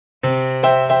Hi,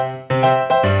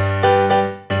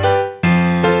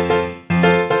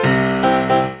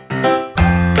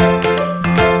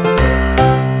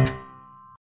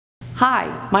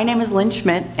 my name is Lynn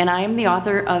Schmitt, and I am the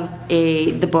author of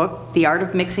the book, The Art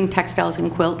of Mixing Textiles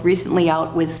and Quilt, recently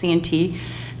out with C&T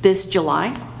this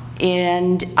July.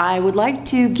 And I would like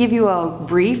to give you a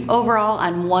brief overall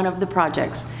on one of the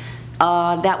projects.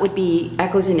 That would be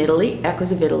Echoes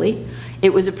of Italy.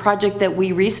 It was a project that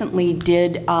we recently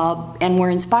did and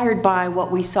were inspired by what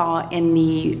we saw in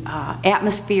the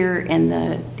atmosphere and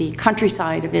the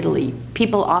countryside of Italy.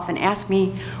 People often ask me,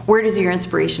 where does your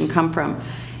inspiration come from?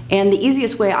 And the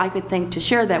easiest way I could think to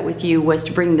share that with you was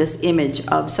to bring this image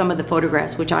of some of the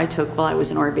photographs which I took while I was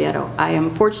in Orvieto. I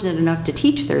am fortunate enough to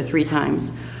teach there 3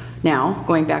 times now,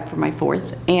 going back for my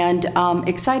 4th, and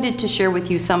excited to share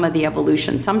with you some of the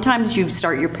evolution. Sometimes you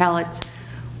start your palettes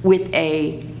with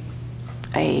a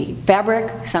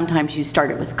fabric, sometimes you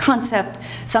start it with a concept,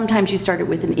 sometimes you start it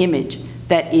with an image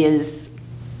that is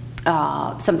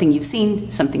something you've seen,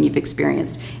 something you've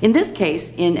experienced. In this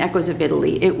case, in Echoes of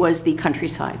Italy, it was the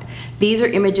countryside. These are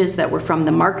images that were from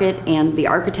the market and the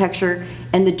architecture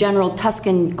and the general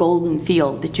Tuscan golden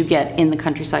feel that you get in the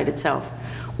countryside itself.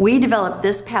 We developed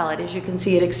this palette, as you can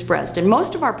see it expressed, and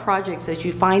most of our projects, as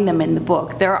you find them in the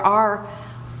book, there are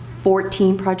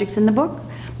 14 projects in the book.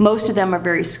 Most of them are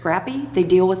very scrappy. They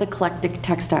deal with eclectic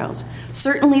textiles.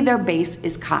 Certainly their base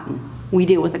is cotton. We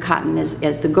deal with the cotton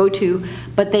as the go-to,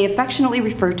 but they affectionately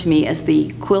refer to me as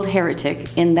the quilt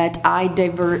heretic in that I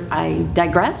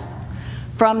digress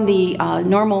from the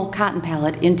normal cotton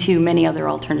palette into many other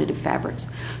alternative fabrics.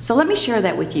 So let me share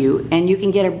that with you, and you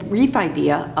can get a brief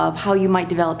idea of how you might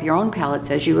develop your own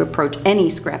palettes as you approach any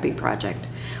scrappy project,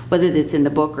 whether it's in the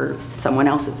book or someone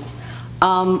else's.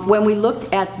 When we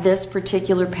looked at this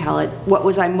particular palette, what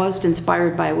was I most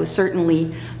inspired by was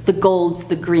certainly the golds,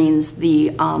 the greens,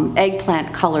 the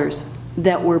eggplant colors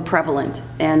that were prevalent.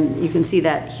 And you can see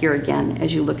that here again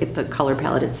as you look at the color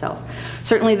palette itself.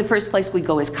 Certainly the first place we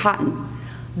go is cotton.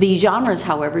 The genres,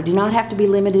 however, do not have to be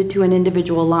limited to an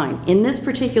individual line. In this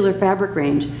particular fabric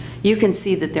range, you can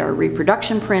see that there are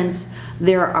reproduction prints,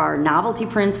 there are novelty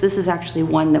prints. This is actually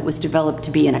one that was developed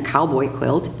to be in a cowboy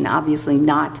quilt, and obviously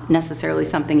not necessarily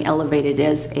something elevated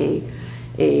as a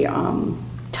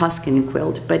Tuscan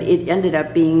quilt, but it ended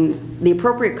up being the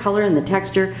appropriate color and the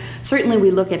texture. Certainly we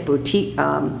look at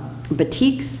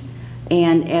batiks,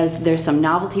 and as there's some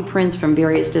novelty prints from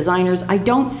various designers, I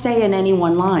don't stay in any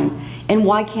one line. And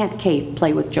why can't Cave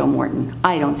play with Joe Morton?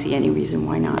 I don't see any reason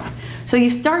why not. So you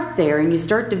start there and you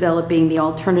start developing the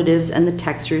alternatives and the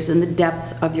textures and the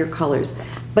depths of your colors.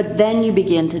 But then you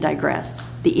begin to digress.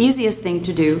 The easiest thing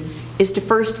to do is to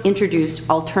first introduce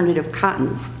alternative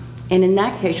cottons. And in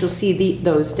that case, you'll see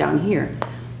those down here.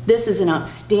 This is an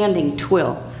outstanding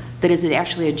twill that is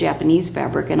actually a Japanese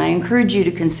fabric, and I encourage you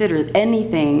to consider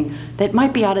anything that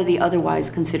might be out of the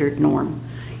otherwise considered norm.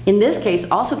 In this case,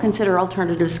 also consider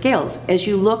alternative scales. As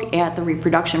you look at the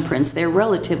reproduction prints, they're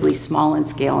relatively small in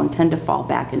scale and tend to fall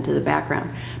back into the background.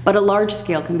 But a large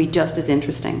scale can be just as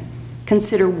interesting.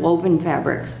 Consider woven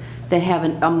fabrics that have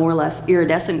a more or less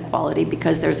iridescent quality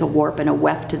because there's a warp and a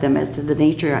weft to them as to the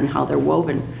nature and how they're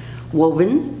woven.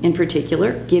 Wovens, in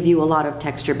particular, give you a lot of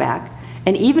texture back.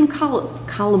 And even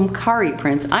calamari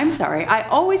prints, I'm sorry, I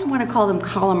always want to call them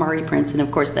calamari prints, and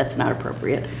of course that's not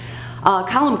appropriate.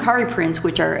 Calamari prints,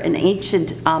 which are an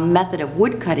ancient method of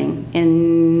wood cutting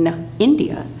in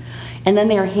India, and then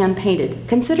they are hand painted.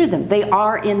 Consider them. They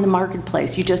are in the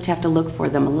marketplace. You just have to look for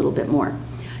them a little bit more.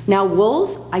 Now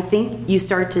wools, I think you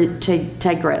start to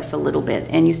digress a little bit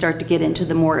and you start to get into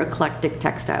the more eclectic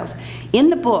textiles.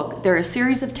 In the book, there are a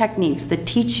series of techniques that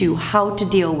teach you how to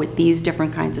deal with these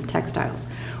different kinds of textiles.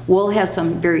 Wool has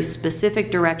some very specific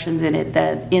directions in it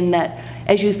that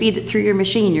as you feed it through your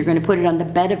machine, you're going to put it on the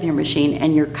bed of your machine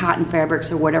and your cotton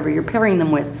fabrics or whatever you're pairing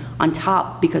them with on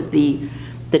top, because the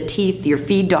teeth, your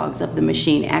feed dogs of the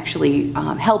machine actually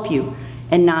help you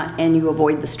and you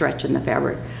avoid the stretch in the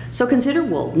fabric. So consider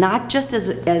wool, not just as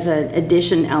an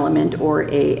addition element or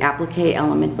a applique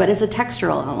element, but as a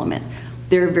textural element.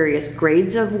 There are various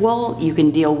grades of wool. You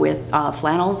can deal with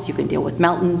flannels, you can deal with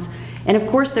meltons, and of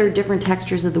course there are different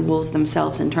textures of the wools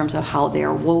themselves in terms of how they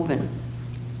are woven.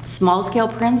 Small scale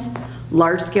prints,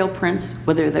 large scale prints,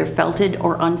 whether they're felted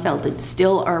or unfelted,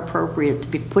 still are appropriate to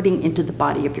be putting into the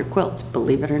body of your quilts,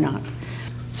 believe it or not.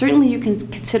 Certainly you can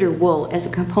consider wool as a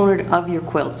component of your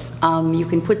quilts. You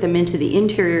can put them into the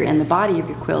interior and the body of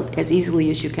your quilt as easily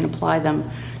as you can apply them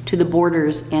to the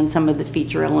borders and some of the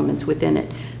feature elements within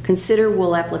it. Consider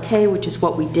wool applique, which is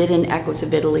what we did in Echoes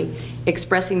of Italy,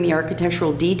 expressing the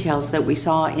architectural details that we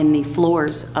saw in the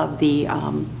floors of the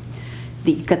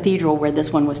cathedral where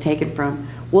this one was taken from.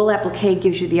 Wool appliqué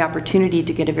gives you the opportunity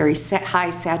to get a very high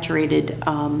saturated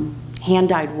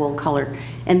hand-dyed wool color,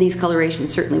 and these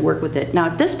colorations certainly work with it. Now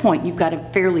at this point you've got a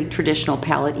fairly traditional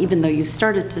palette, even though you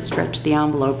started to stretch the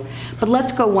envelope. But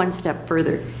let's go one step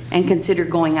further and consider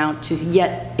going out to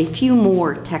yet a few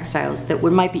more textiles that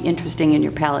might be interesting in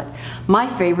your palette. My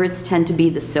favorites tend to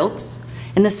be the silks,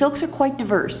 and the silks are quite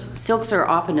diverse. Silks are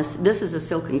often, this is a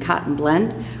silk and cotton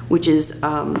blend, which is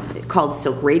called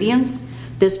Silk Radiance.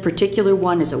 This particular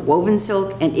one is a woven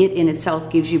silk, and it in itself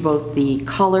gives you both the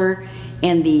color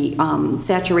and the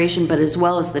saturation, but as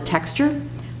well as the texture.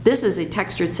 This is a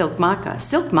textured silk maca.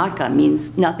 Silk maca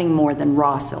means nothing more than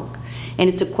raw silk. And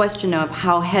it's a question of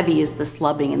how heavy is the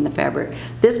slubbing in the fabric.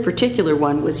 This particular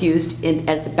one was used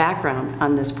as the background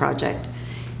on this project.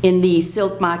 In the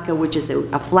silk maca, which is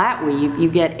a flat weave, you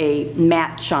get a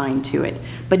matte shine to it,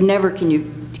 but never can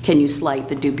you slight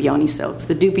the Dupioni silks.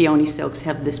 The Dupioni silks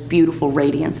have this beautiful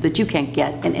radiance that you can't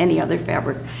get in any other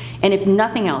fabric. And if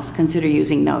nothing else, consider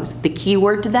using those. The key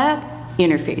word to that,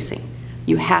 interfacing.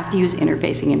 You have to use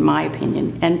interfacing, in my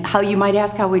opinion. And how you might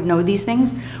ask how we'd know these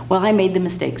things? Well, I made the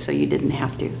mistake so you didn't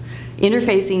have to.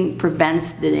 Interfacing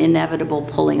prevents the inevitable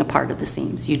pulling apart of the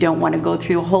seams. You don't want to go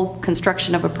through a whole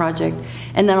construction of a project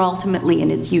and then ultimately in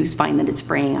its use find that it's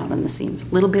fraying out on the seams. A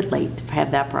little bit late to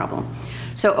have that problem.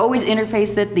 So always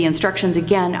interface it. The instructions,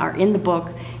 again, are in the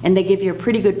book, and they give you a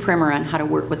pretty good primer on how to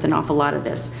work with an awful lot of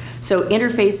this. So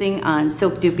interfacing on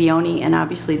silk Dupioni, and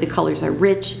obviously the colors are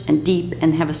rich and deep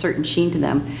and have a certain sheen to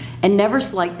them, and never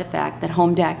slight the fact that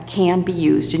home deck can be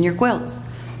used in your quilts.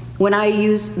 When I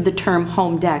use the term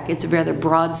home deck, it's a rather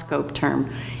broad scope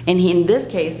term. And in this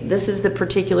case, this is the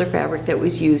particular fabric that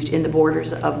was used in the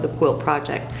borders of the quilt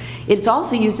project. It's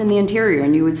also used in the interior,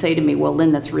 and you would say to me, well,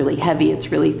 Lynn, that's really heavy,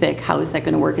 it's really thick, how is that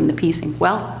going to work in the piecing?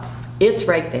 Well, it's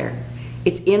right there.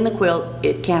 It's in the quilt,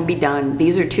 it can be done.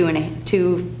 These are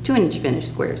 2-inch finished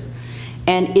squares.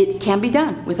 And it can be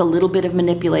done with a little bit of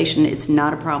manipulation. It's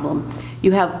not a problem.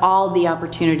 You have all the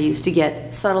opportunities to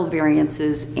get subtle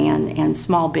variances and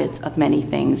small bits of many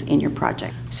things in your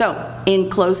project. So, in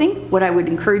closing, what I would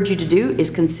encourage you to do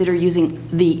is consider using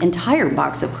the entire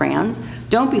box of crayons.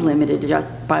 Don't be limited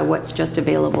by what's just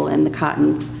available in the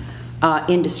cotton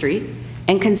industry,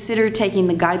 and consider taking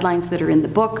the guidelines that are in the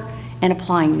book and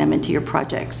applying them into your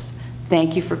projects.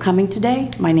 Thank you for coming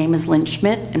today. My name is Lynn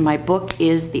Schmitt, and my book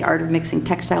is The Art of Mixing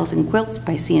Textiles and Quilts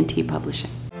by C&T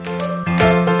Publishing.